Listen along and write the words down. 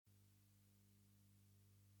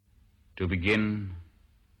to begin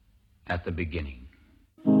at the beginning.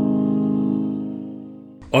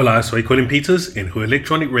 Hola, soy Colin Peters en Who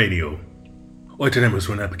Electronic Radio. Hoy tenemos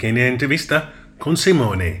una pequeña entrevista con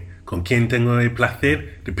Simone, con quien tengo el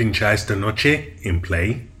placer de pinchar esta noche en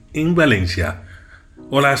Play en Valencia.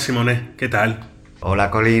 Hola Simone, ¿qué tal?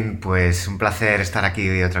 Hola Colin, pues un placer estar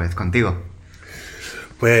aquí otra vez contigo.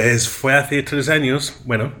 Pues fue hace 3 años,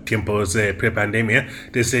 tiempos de prepandemia,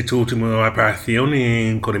 desde tu última aparición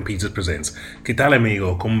en Colin Peters Presents. ¿Qué tal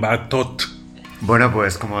amigo? ¿Cómo va todo? Bueno,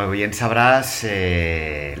 pues como bien sabrás,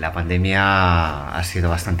 la pandemia ha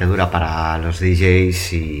sido bastante dura para los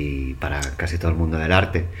DJs y para casi todo el mundo del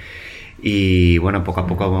arte. Y bueno, poco a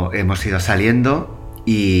poco hemos ido saliendo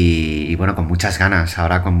y bueno, con muchas ganas,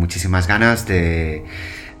 ahora con muchísimas ganas de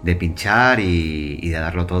pinchar y de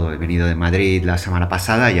darlo todo. He venido de Madrid la semana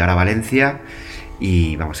pasada y ahora a Valencia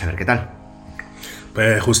y vamos a ver qué tal.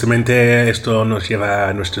 Pues justamente esto nos lleva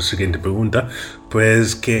a nuestra siguiente pregunta,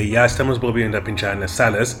 pues que ya estamos volviendo a pinchar en las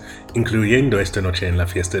salas, incluyendo esta noche en la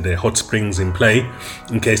fiesta de Hot Springs in Play.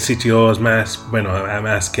 ¿En qué sitios más,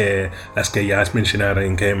 además que las que ya has mencionado,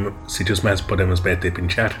 en qué sitios más podemos verte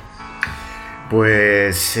pinchar?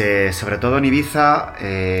 Pues sobre todo en Ibiza,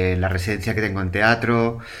 la residencia que tengo en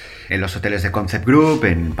teatro, en los hoteles de Concept Group,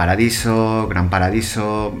 en Paradiso, Gran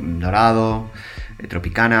Paradiso, Dorado,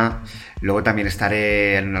 Tropicana. Luego también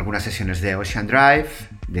estaré en algunas sesiones de Ocean Drive,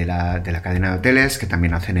 de la cadena de hoteles, que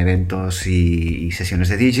también hacen eventos y sesiones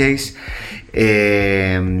de DJs.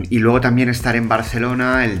 Y luego también estaré en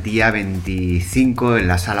Barcelona el día 25 en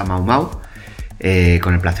la sala Mau Mau,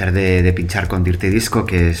 con el placer de pinchar con Dirty Disco,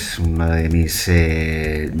 que es uno de mis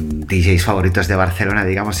DJs favoritos de Barcelona,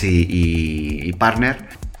 digamos, y partner.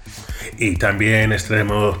 Y también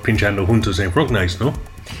estaremos pinchando juntos en Rock Nights, ¿no?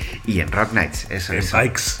 Y en Rock Nights, eso.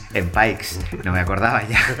 Pikes. En Pikes, no me acordaba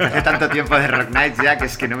ya. Hace tanto tiempo de Rock Nights ya que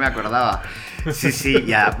es que no me acordaba. Sí,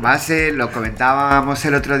 y además lo comentábamos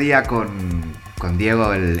el otro día con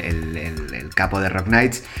Diego, el capo de Rock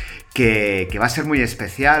Nights, que va a ser muy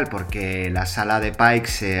especial porque la sala de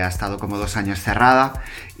Pikes ha estado como 2 años cerrada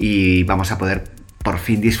y vamos a poder por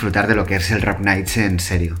fin disfrutar de lo que es el Rock Nights en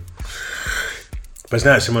serio. Pues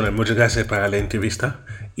nada, Simone, muchas gracias para la entrevista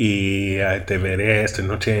y te veré esta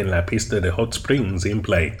noche en la pista de Hot Springs in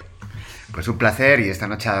Play. Pues un placer y esta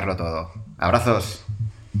noche a darlo todo. Abrazos.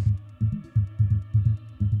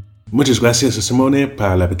 Muchas gracias a Simone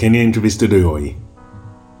para la pequeña entrevista de hoy.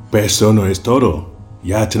 Pero eso no es todo.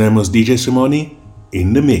 Ya tenemos DJ Simone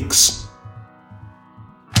in the mix.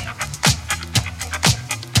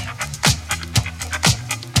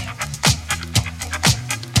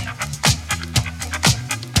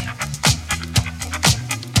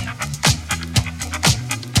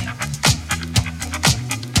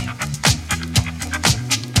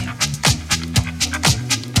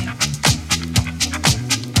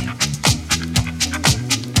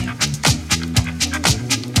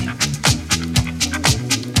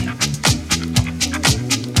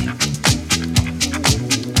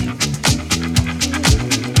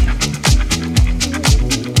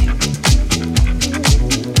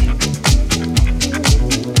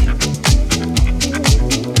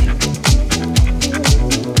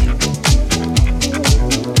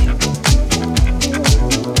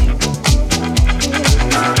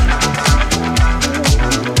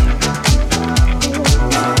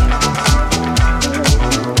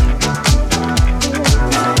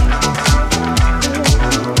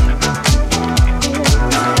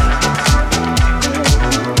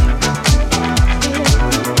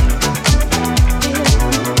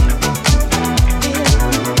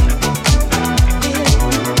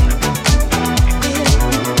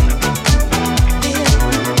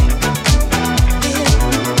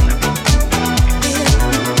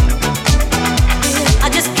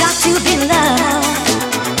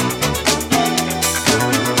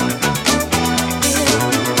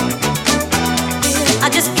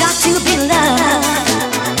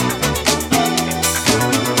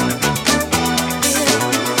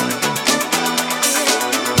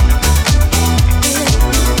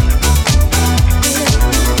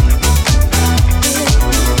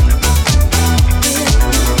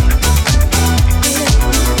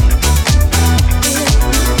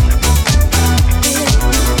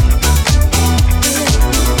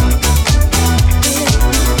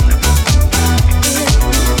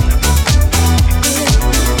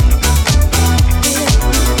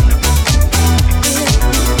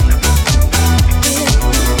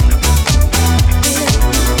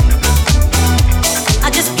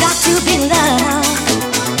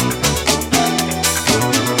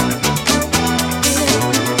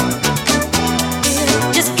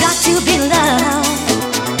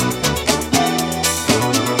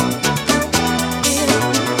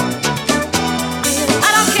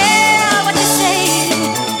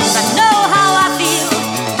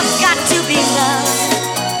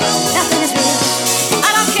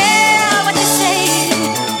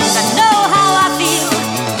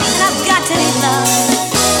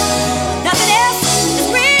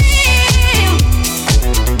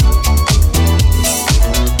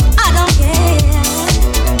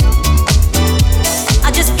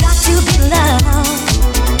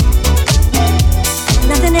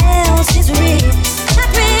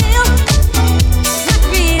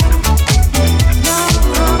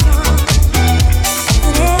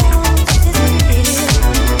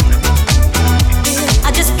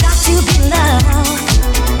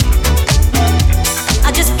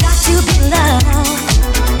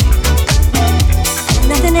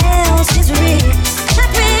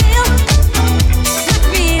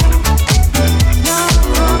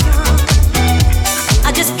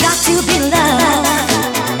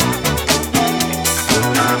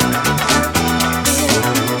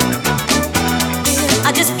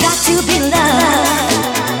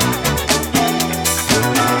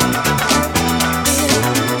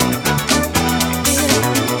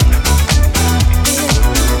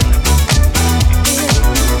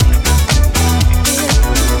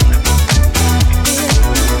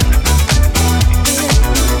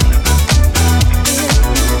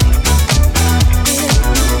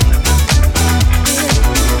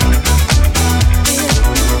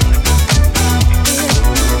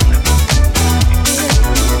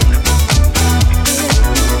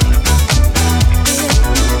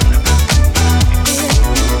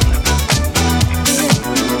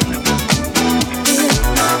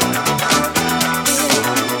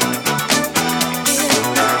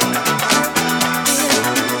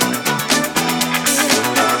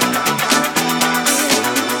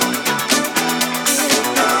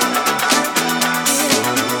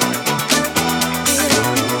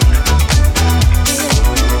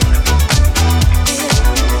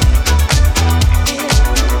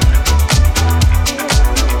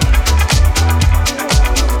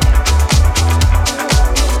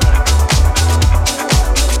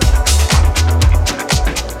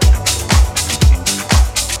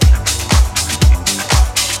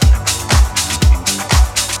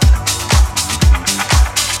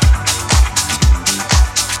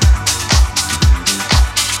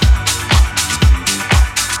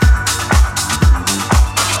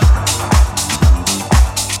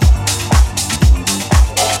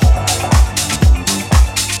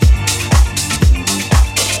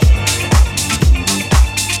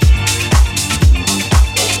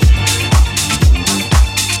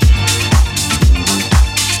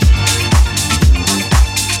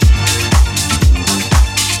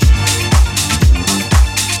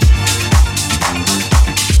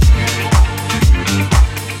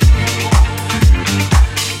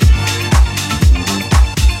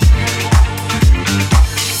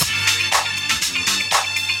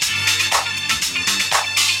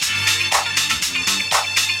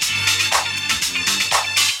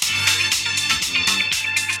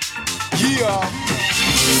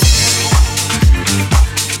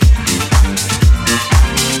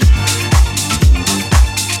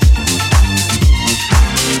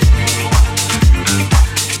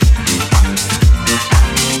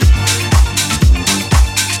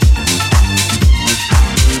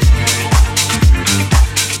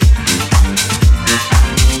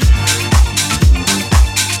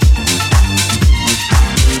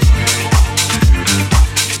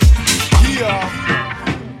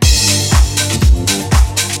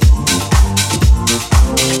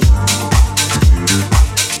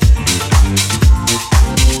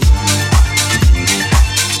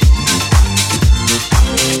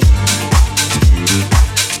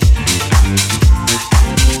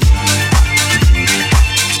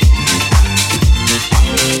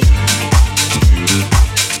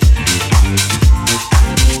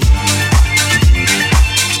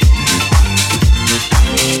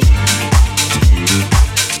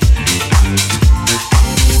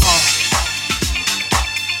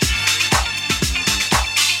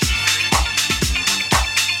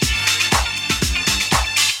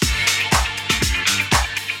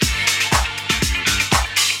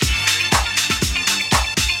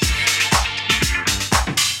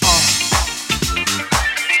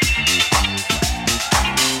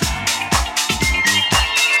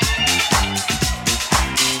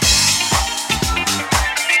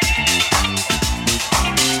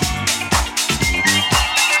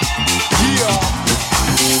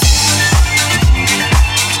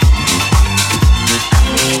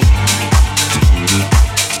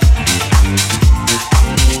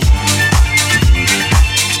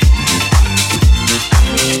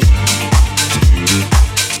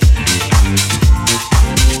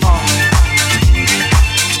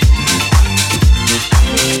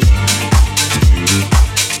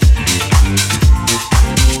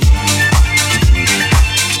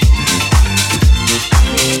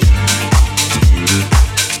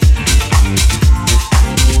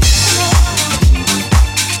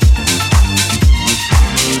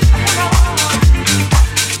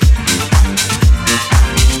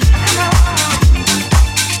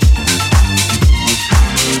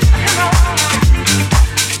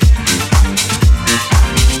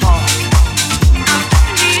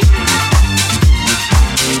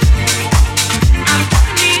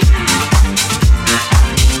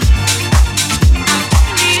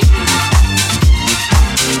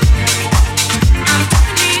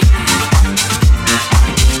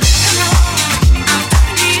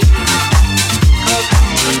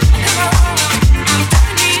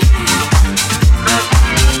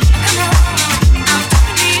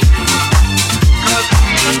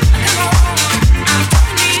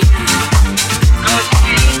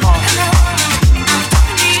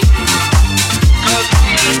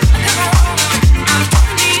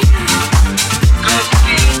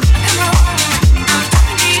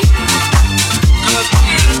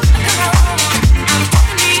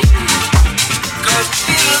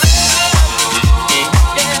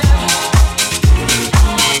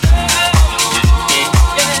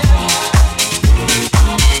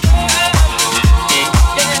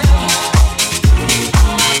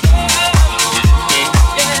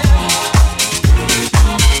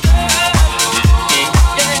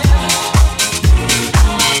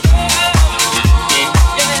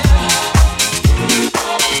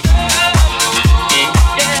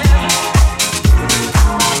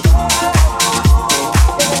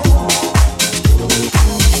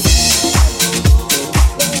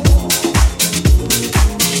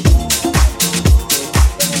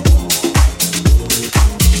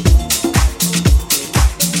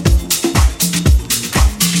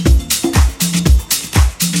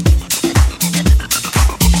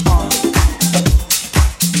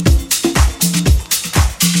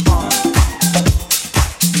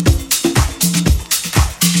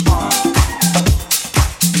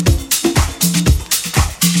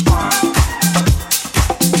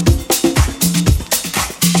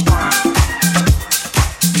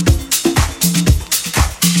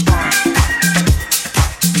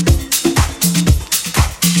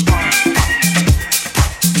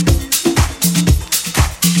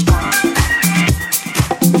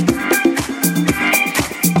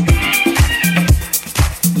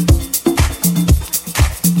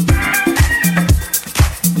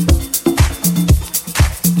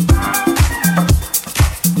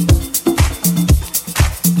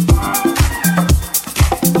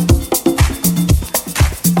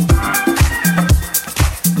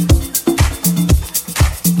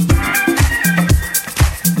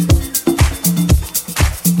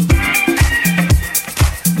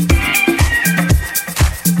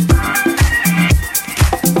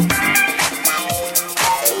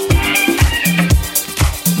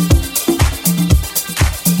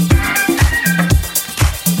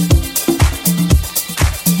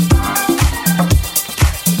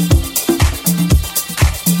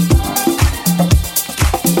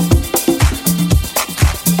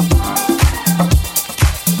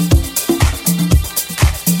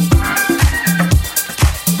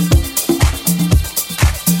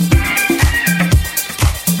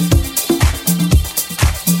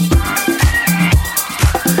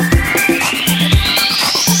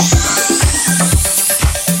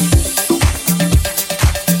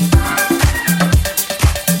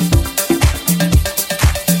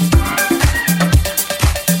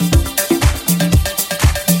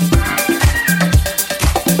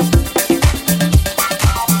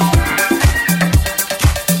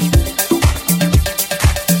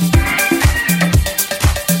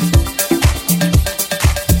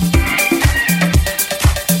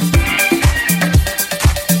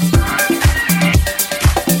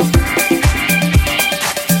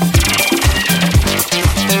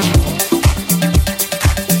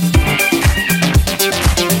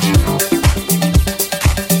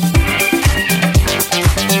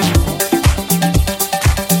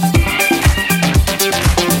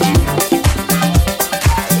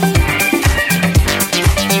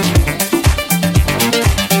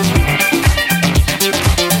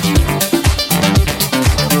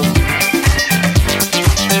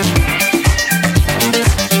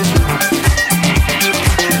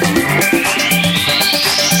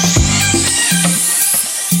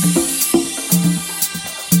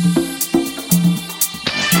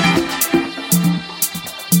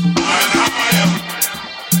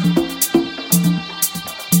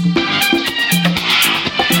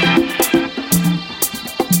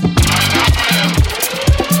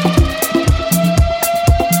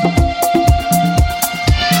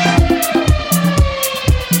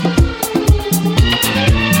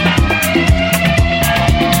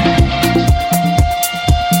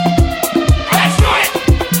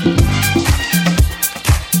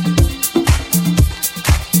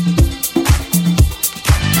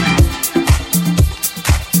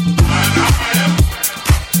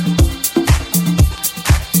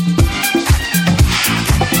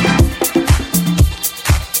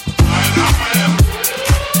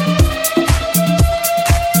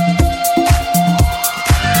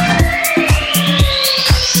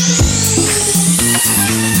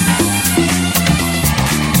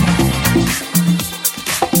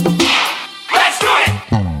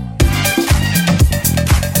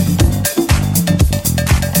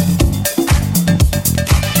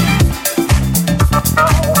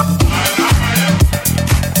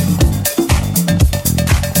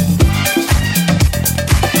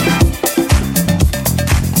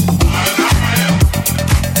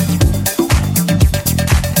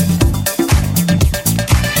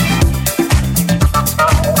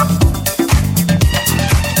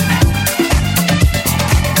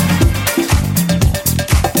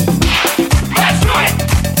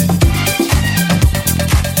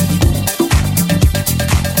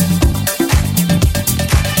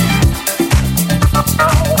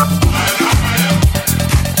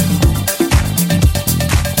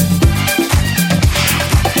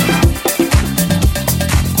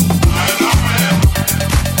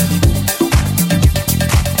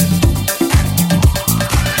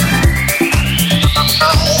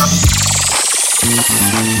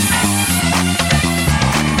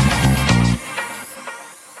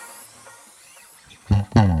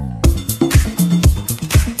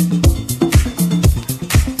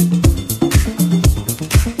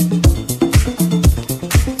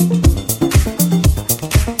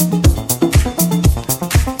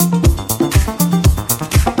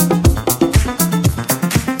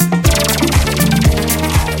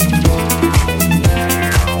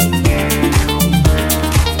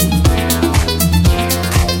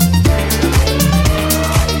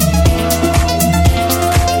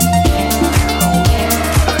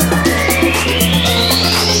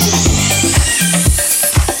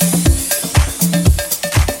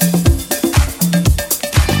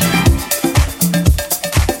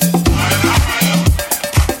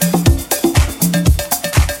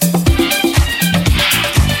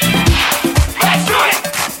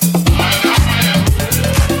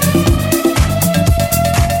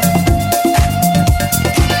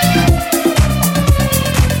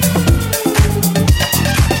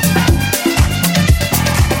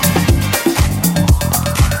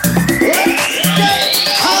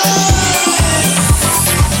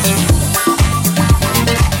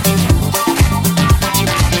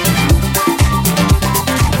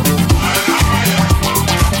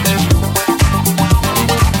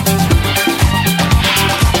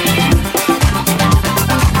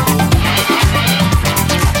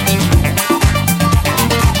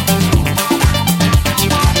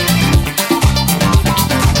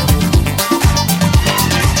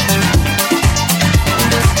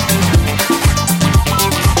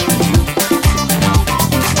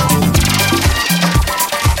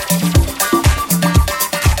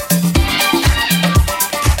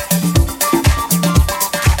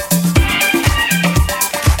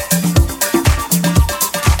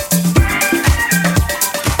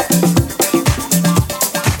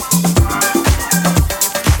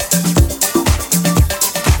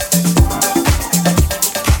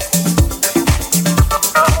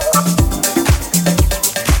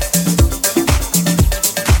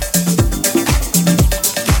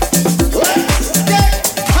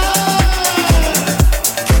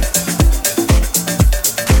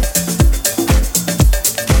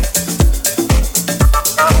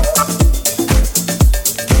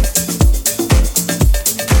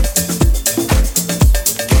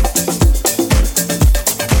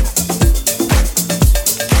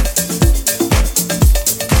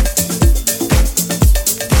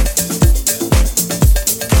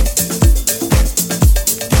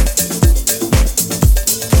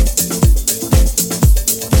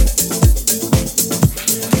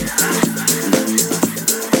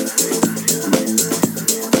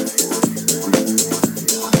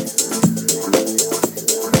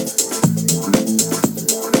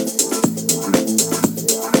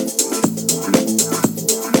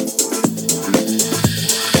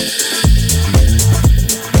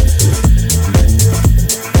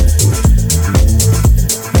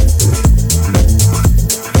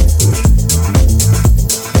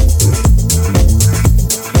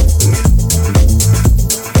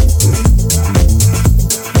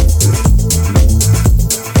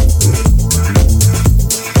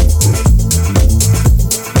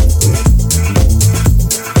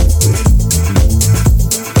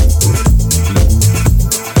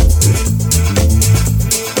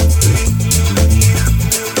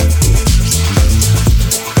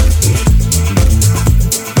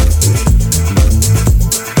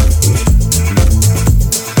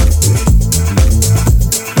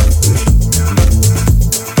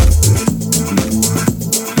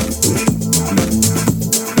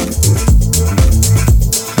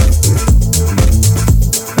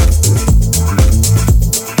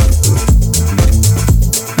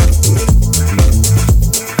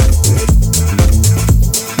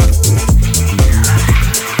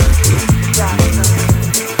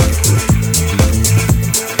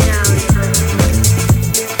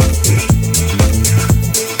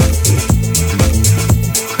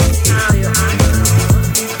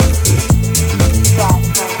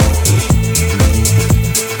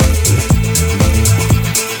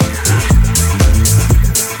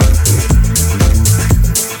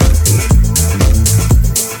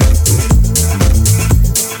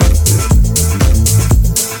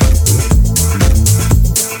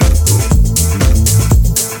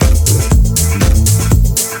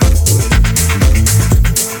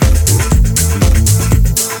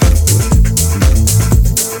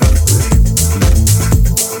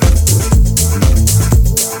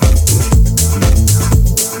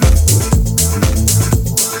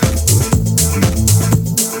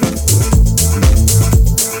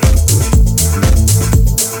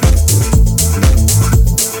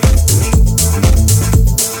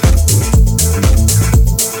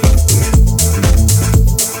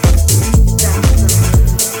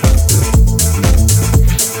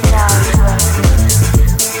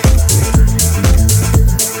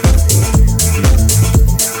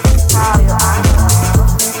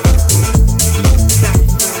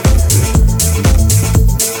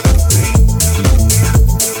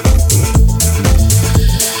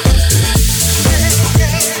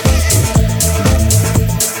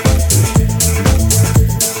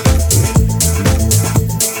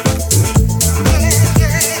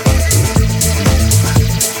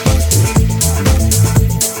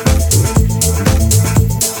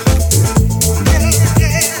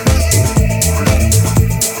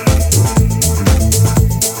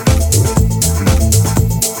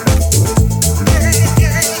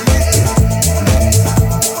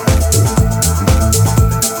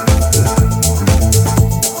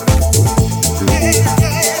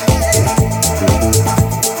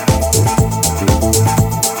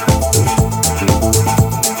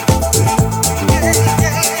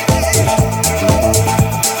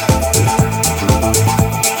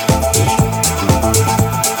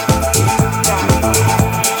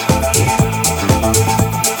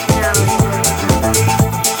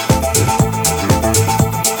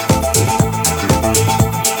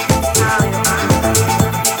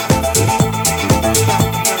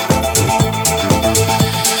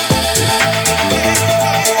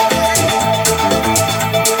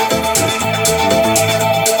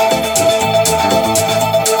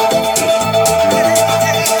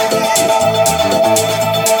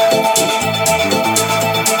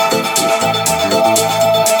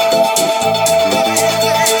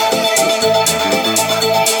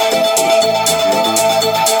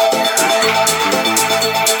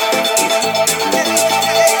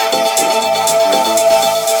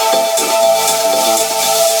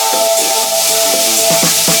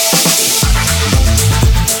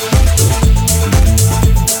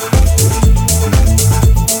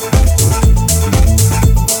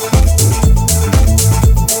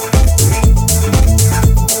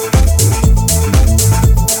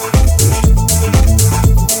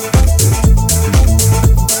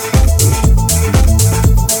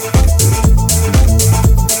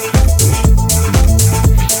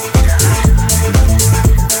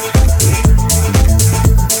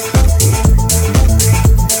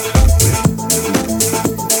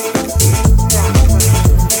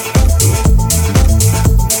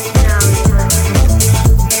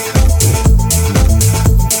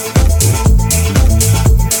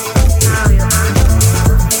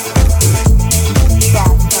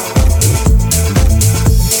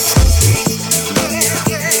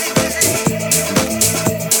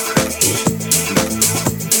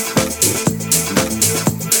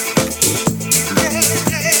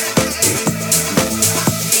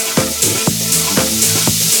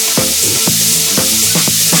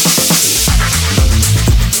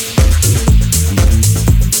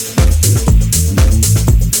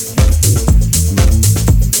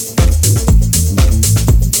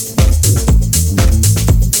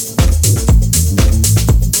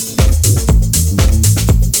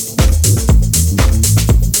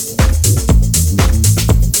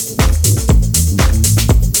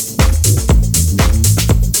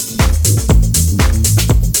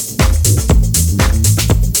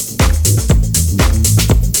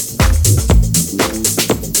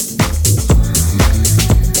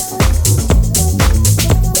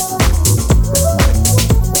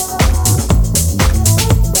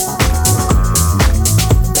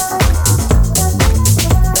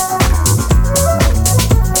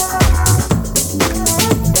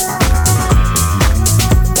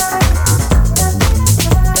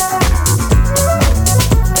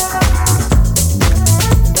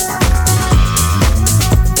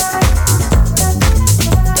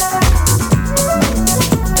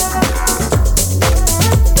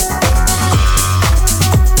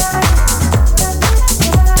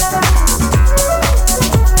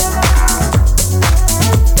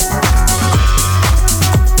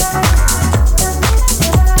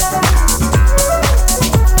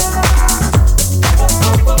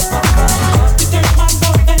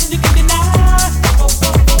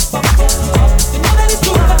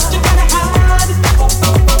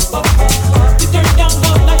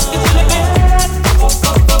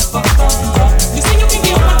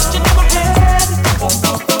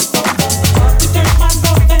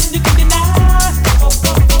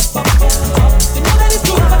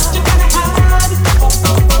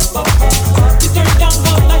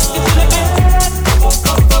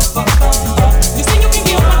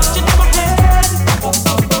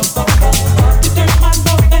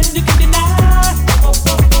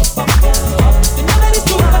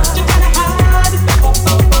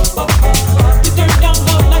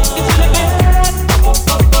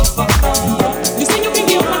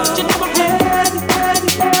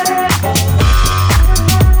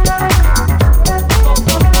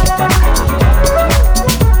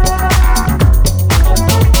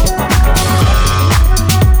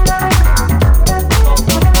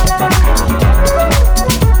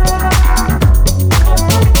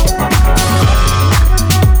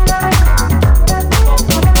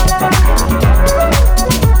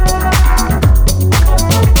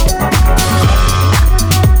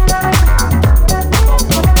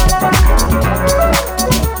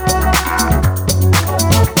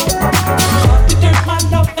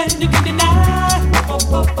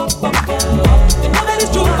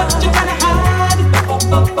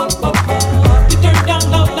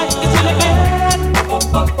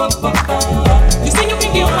 You say you can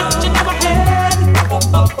give what you never had. You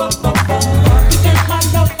take my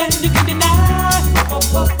love and you can deny.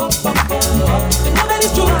 You know that it's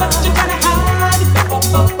true, but you're trying to hide.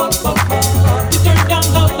 You turn down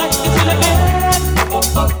love like it's really bad.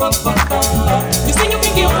 You say you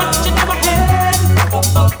can give what you never had.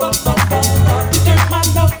 You take my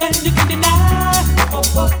love and you can deny.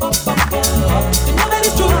 You know that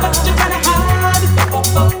it's true, but you're trying to hide.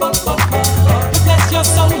 Bless your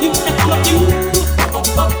soul, you and all of you.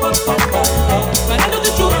 But I know the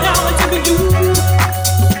truth now, I'm telling you.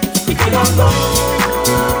 You cannot love,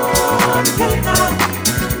 you cannot.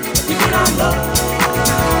 You cannot love,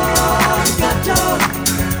 you gotcha.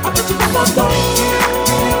 I bet you cannot love,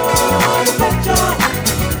 you betcha.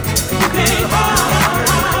 You can't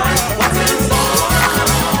hide what's inside.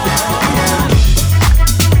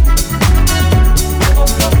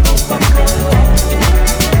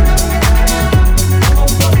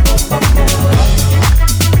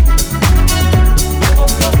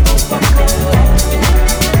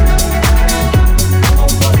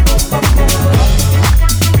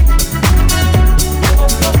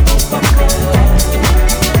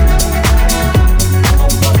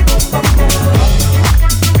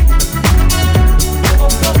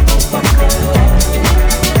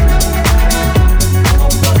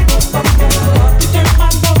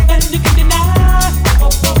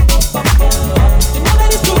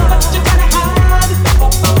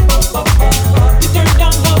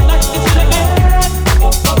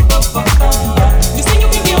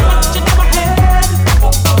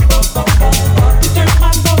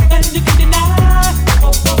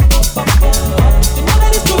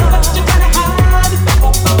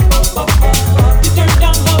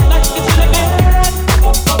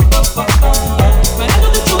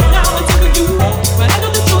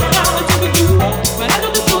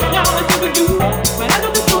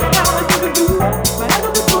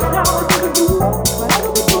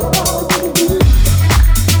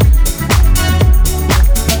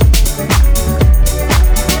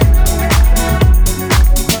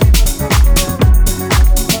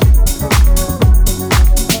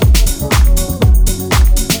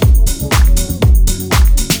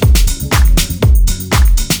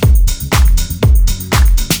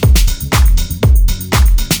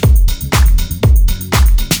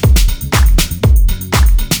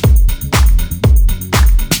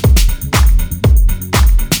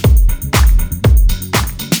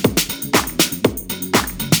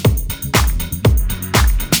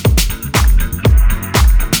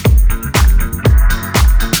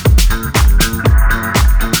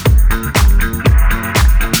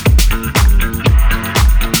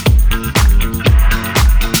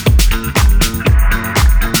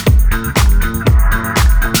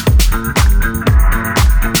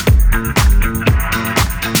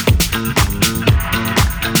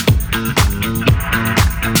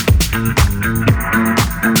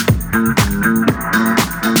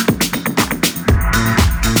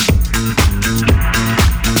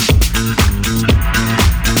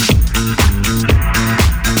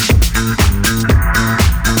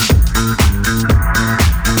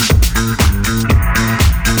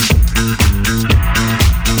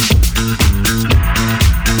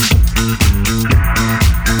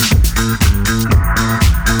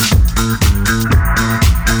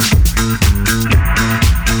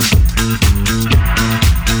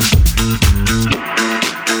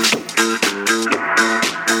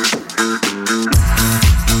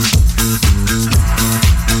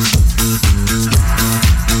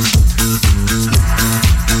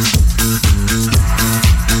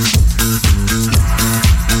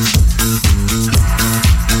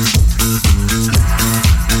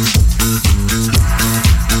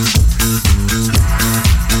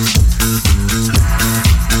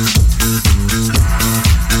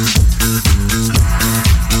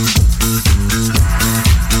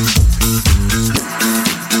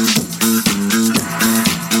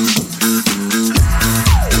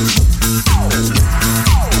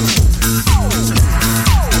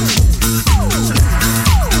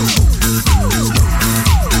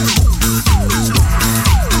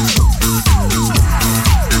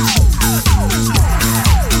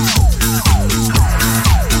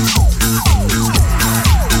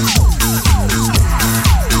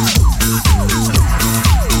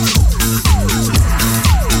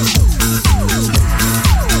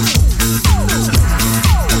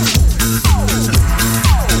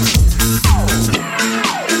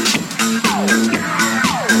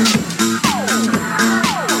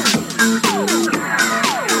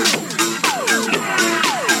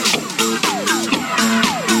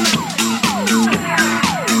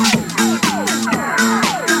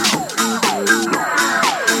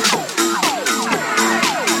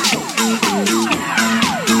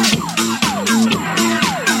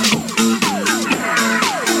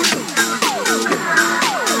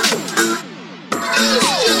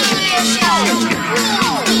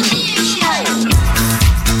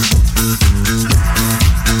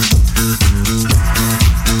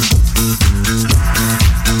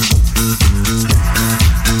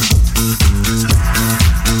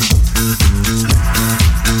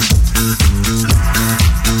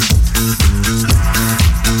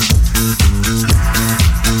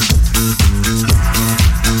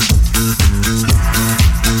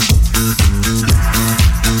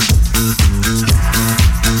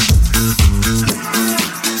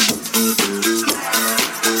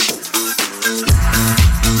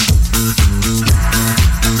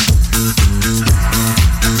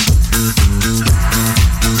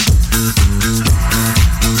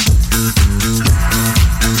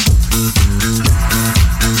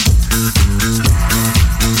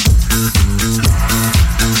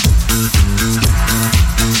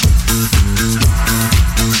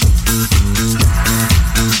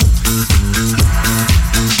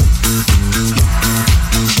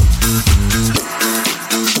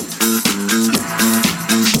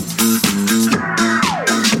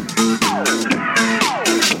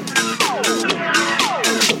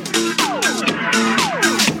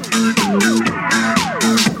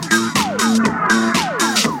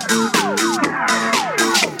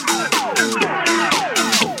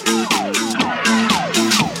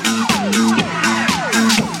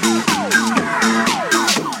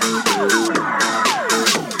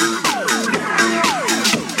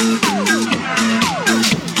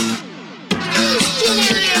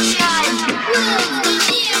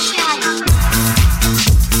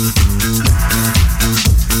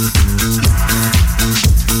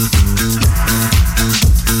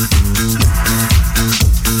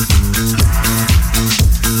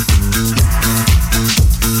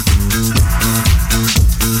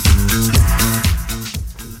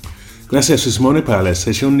 Gracias a Simone para la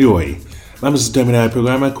sesión de hoy. Vamos a terminar el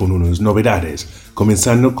programa con unas novedades,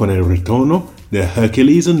 comenzando con el retorno de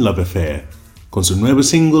Hercules Love Affair, con su nuevo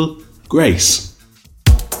single, Grace.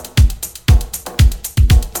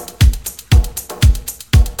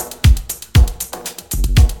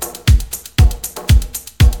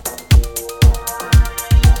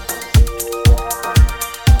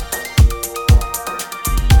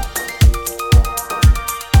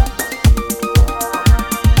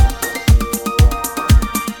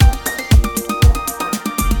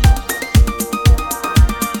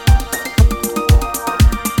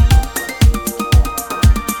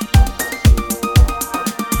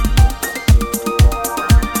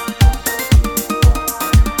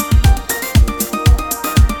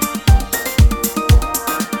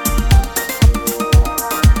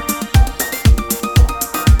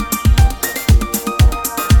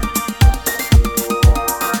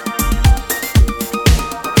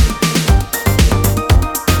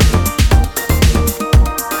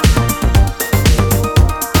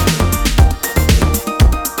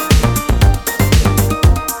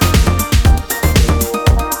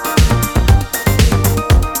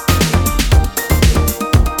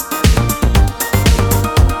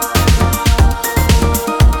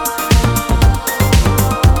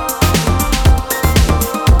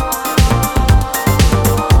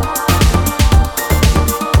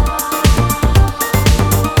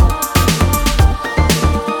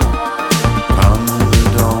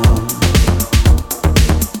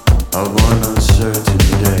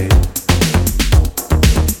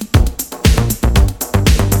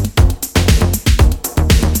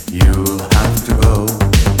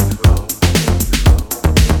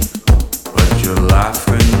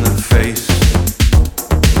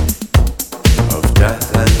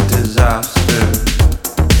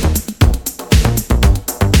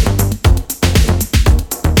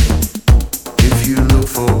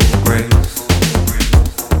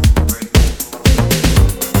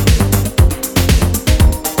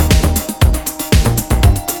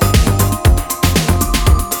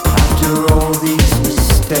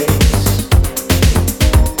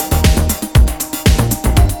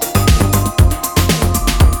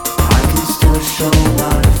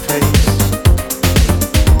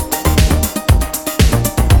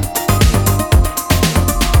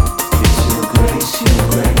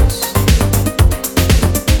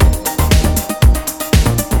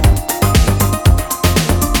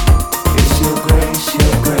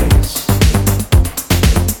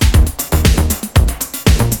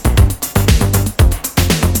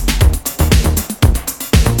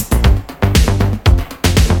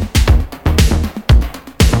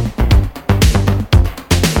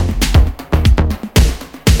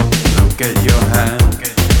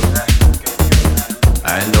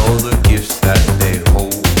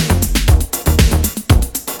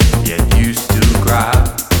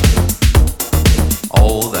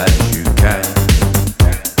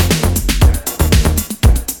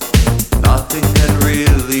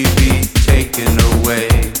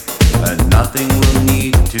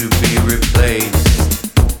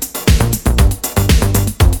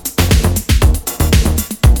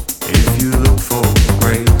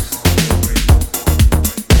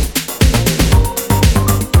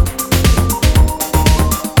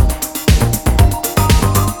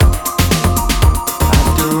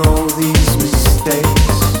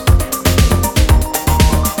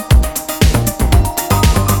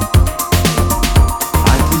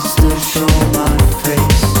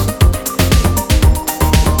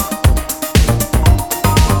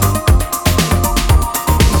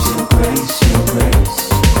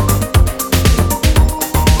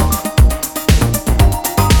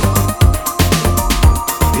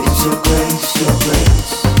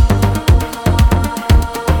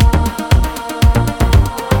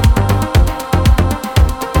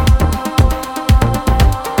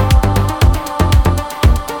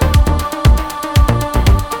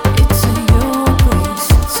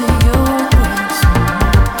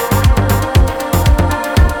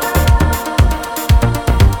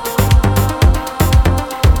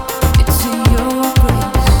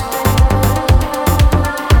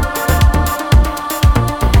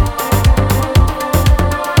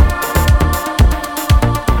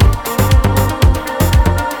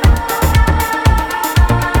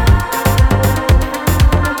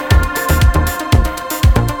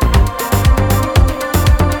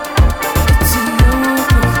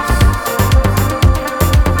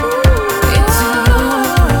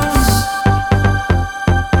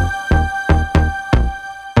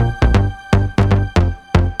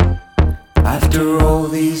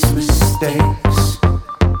 these mistakes.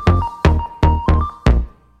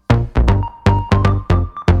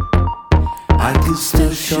 I can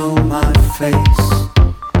still show my face.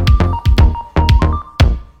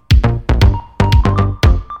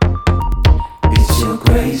 It's your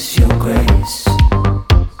grace, your grace.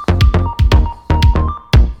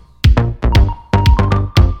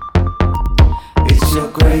 It's your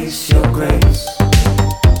grace, your grace.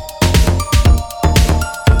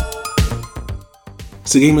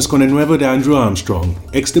 Seguimos con el nuevo de Andrew Armstrong,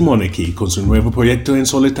 ex de Monarchy, con su nuevo proyecto en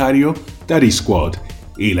solitario, Daddy Squad,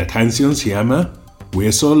 y la canción se llama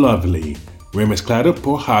We're So Lovely, remezclado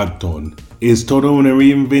por Hardtone. Es toda una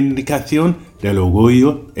reivindicación del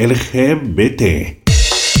orgullo LGBT.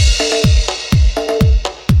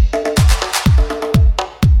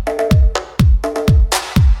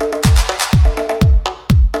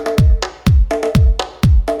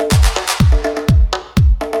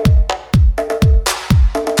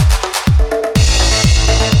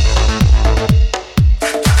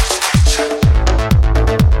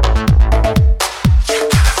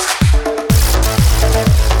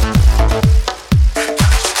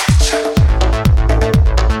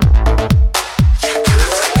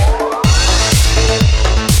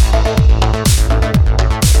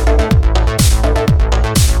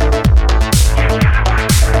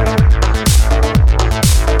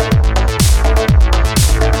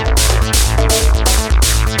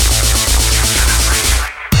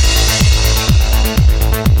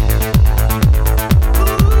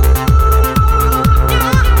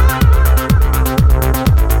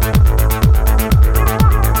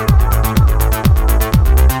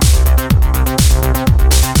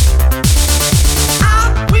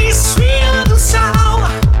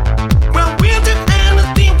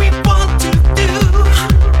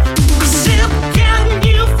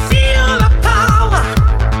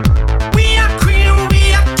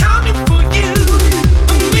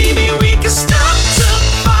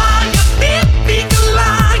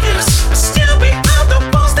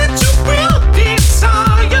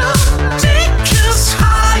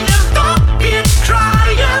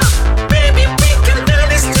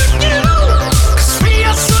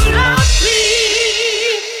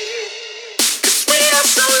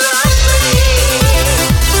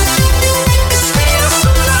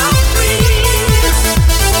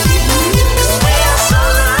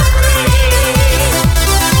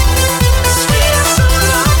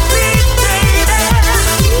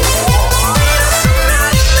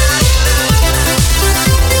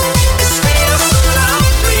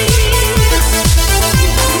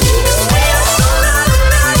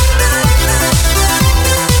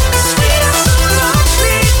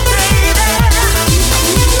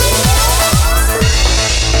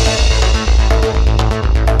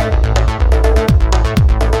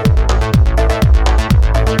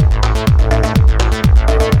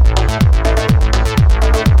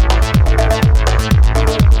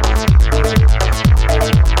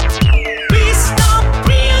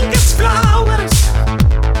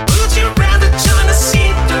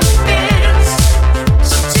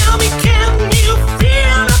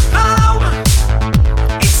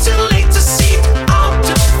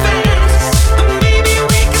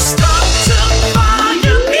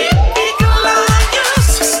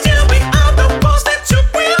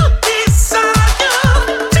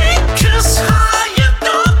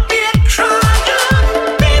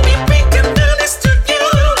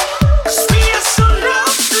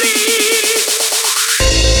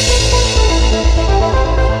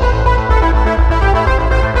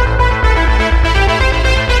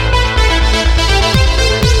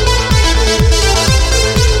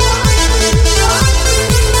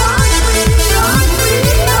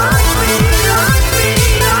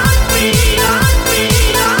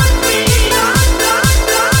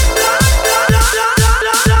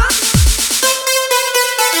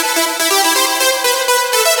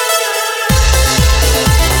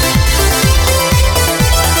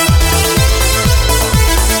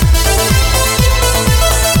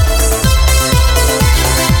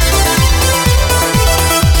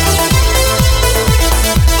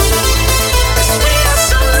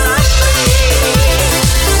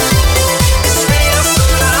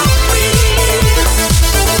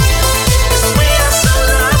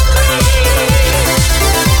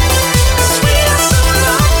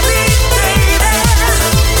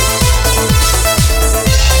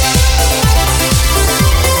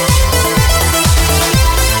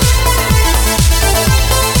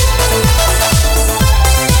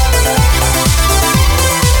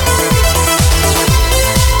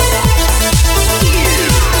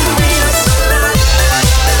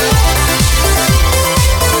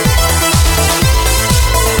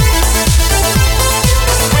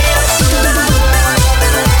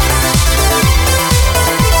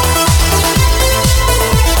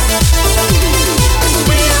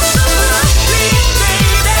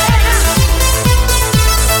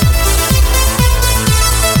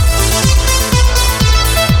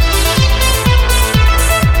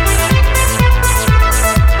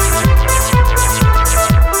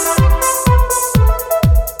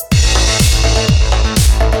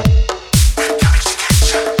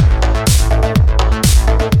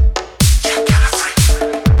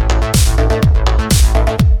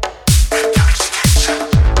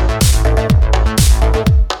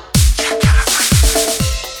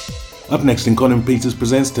 Up next in Colin Peters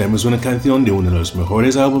Presents tenemos una canción de uno de los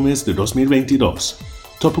mejores álbumes de 2022,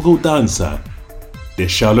 Topical Danza, de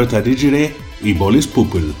Charlotte Adigéry y Bolis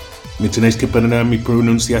Pupul. Me tenéis que perdonar mi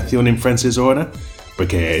pronunciación en francés ahora,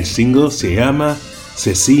 porque el single se llama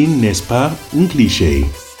Ceci n'est pas un cliché.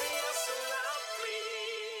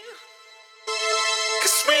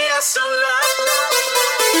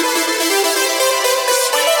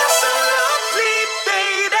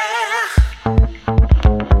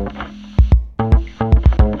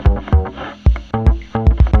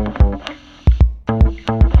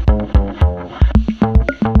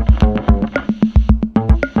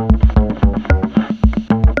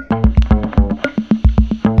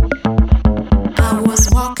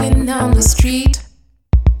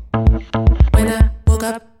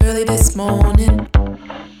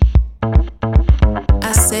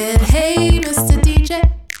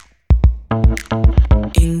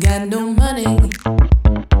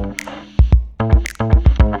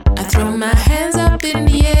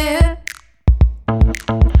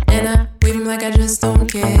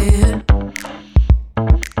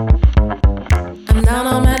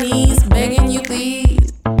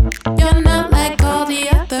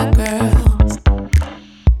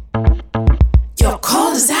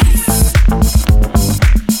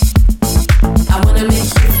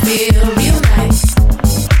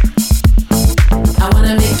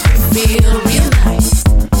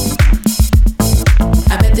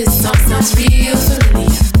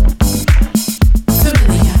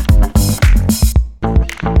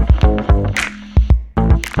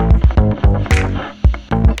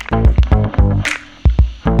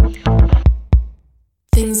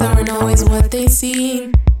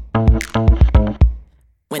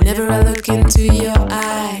 Whenever I look into your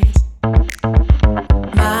eyes,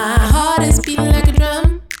 my heart is beating like a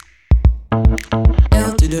drum.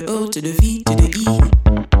 L to the O to the V to the E.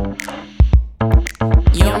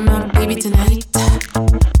 You're my baby tonight.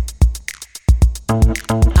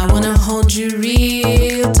 I wanna hold you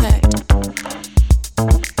real tight.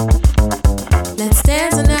 Let's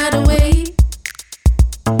dance the night away.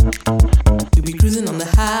 You'll be cruising on the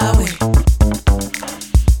highway.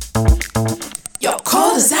 You're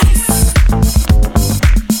cold as ice.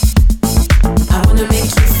 I wanna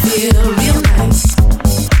make you feel real nice.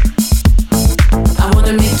 I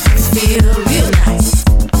wanna make you feel real nice.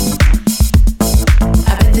 I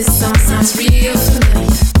bet this song sounds real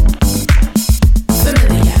familiar.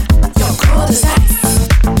 Familiar. You're cold as ice.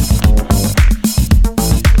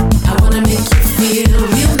 I wanna make you feel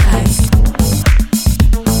real nice.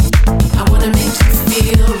 I wanna make you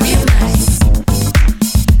feel real nice.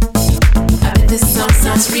 I bet this song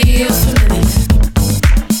sounds real familiar.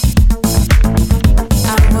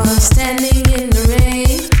 I was standing in the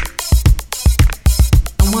rain.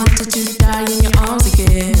 I wanted to die in your arms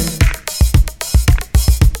again.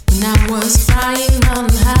 When I was flying on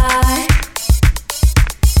high,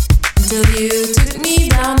 until you took me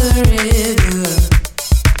down the river.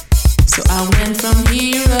 So I went from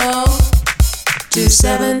hero to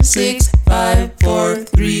 7, 6, 5, 4,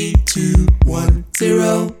 3, 2, 1,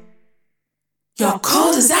 0. You're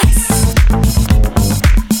cold as ice.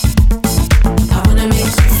 I wanna make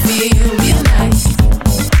you feel real nice.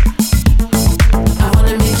 I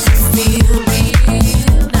wanna make you feel real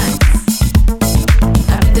nice.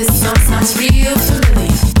 I bet this song sounds real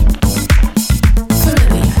familiar.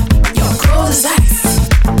 Familiar. You're cold as ice.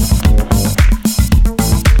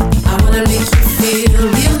 I wanna make you feel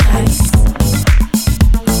real nice.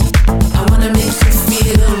 I wanna make you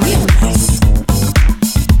feel real nice.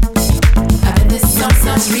 I bet this song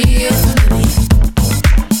sounds real familiar.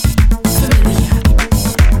 Familiar.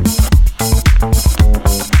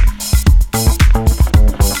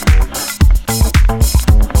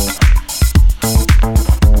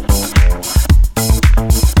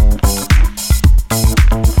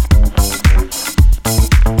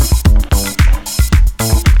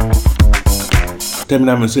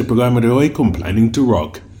 Terminamos el programa de hoy con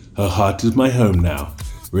Planningtorock, Her Heart Is My Home Now,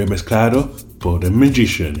 remezclado por The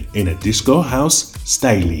Magician in a Disco House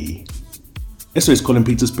style. Esto es Colin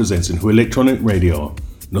Peters Presents en Who Electronic Radio.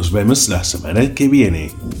 Nos vemos la semana que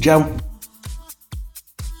viene. Chao.